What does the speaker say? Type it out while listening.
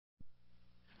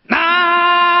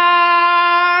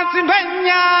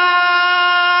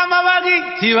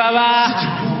Chihuahua.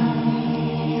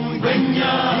 We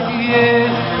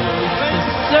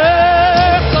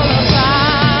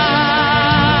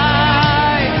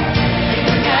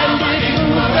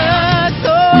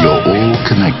are all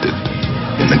connected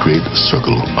in the great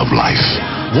circle of life.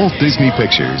 Walt Disney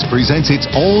Pictures presents its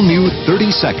all-new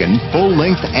 30-second,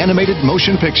 full-length animated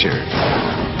motion picture,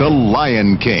 The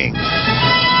Lion King.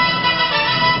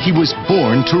 He was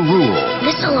born to rule.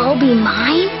 This'll all be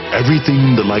mine?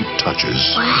 Everything the light touches.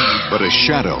 Wow. But a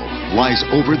shadow lies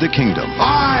over the kingdom.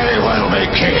 I will be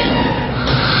king.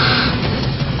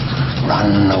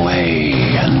 Run away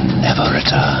and never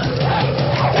return.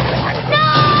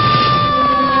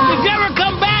 If you ever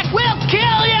come back, we'll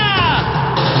kill ya!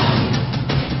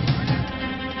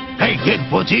 Hey, kid,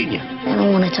 what's eating you? I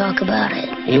don't want to talk about it.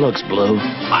 He looks blue.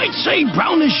 I'd say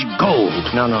brownish gold.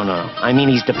 No. I mean,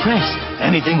 he's depressed.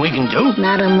 Anything we can do?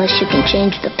 Not unless you can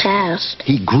change the past.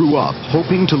 He grew up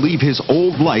hoping to leave his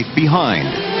old life behind.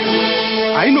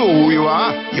 I know who you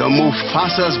are. You're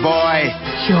Mufasa's boy.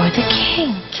 You're the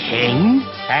king. King?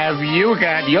 Have you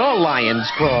got your lions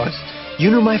crossed? You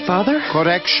know my father?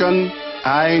 Correction.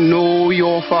 I know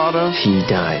your father. He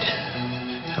died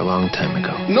a long time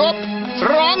ago. Nope.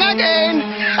 Wrong again.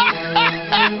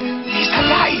 He's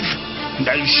alive. And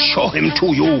I'll show him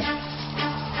to you.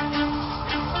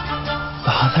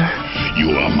 Father?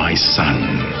 You are my son,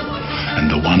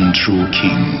 and the one true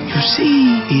king. You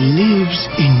see, he lives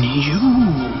in you.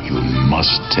 You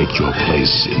must take your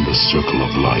place in the circle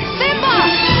of life.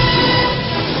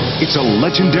 It's a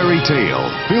legendary tale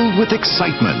filled with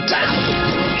excitement,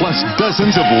 plus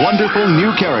dozens of wonderful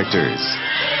new characters.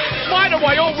 Why do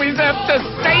I always have to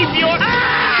save you?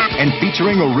 And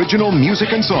featuring original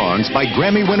music and songs by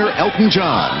Grammy winner Elton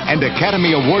John and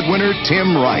Academy Award winner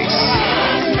Tim Rice.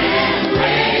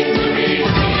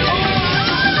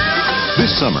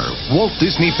 This summer, Walt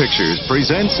Disney Pictures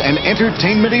presents an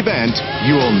entertainment event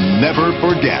you'll never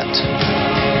forget.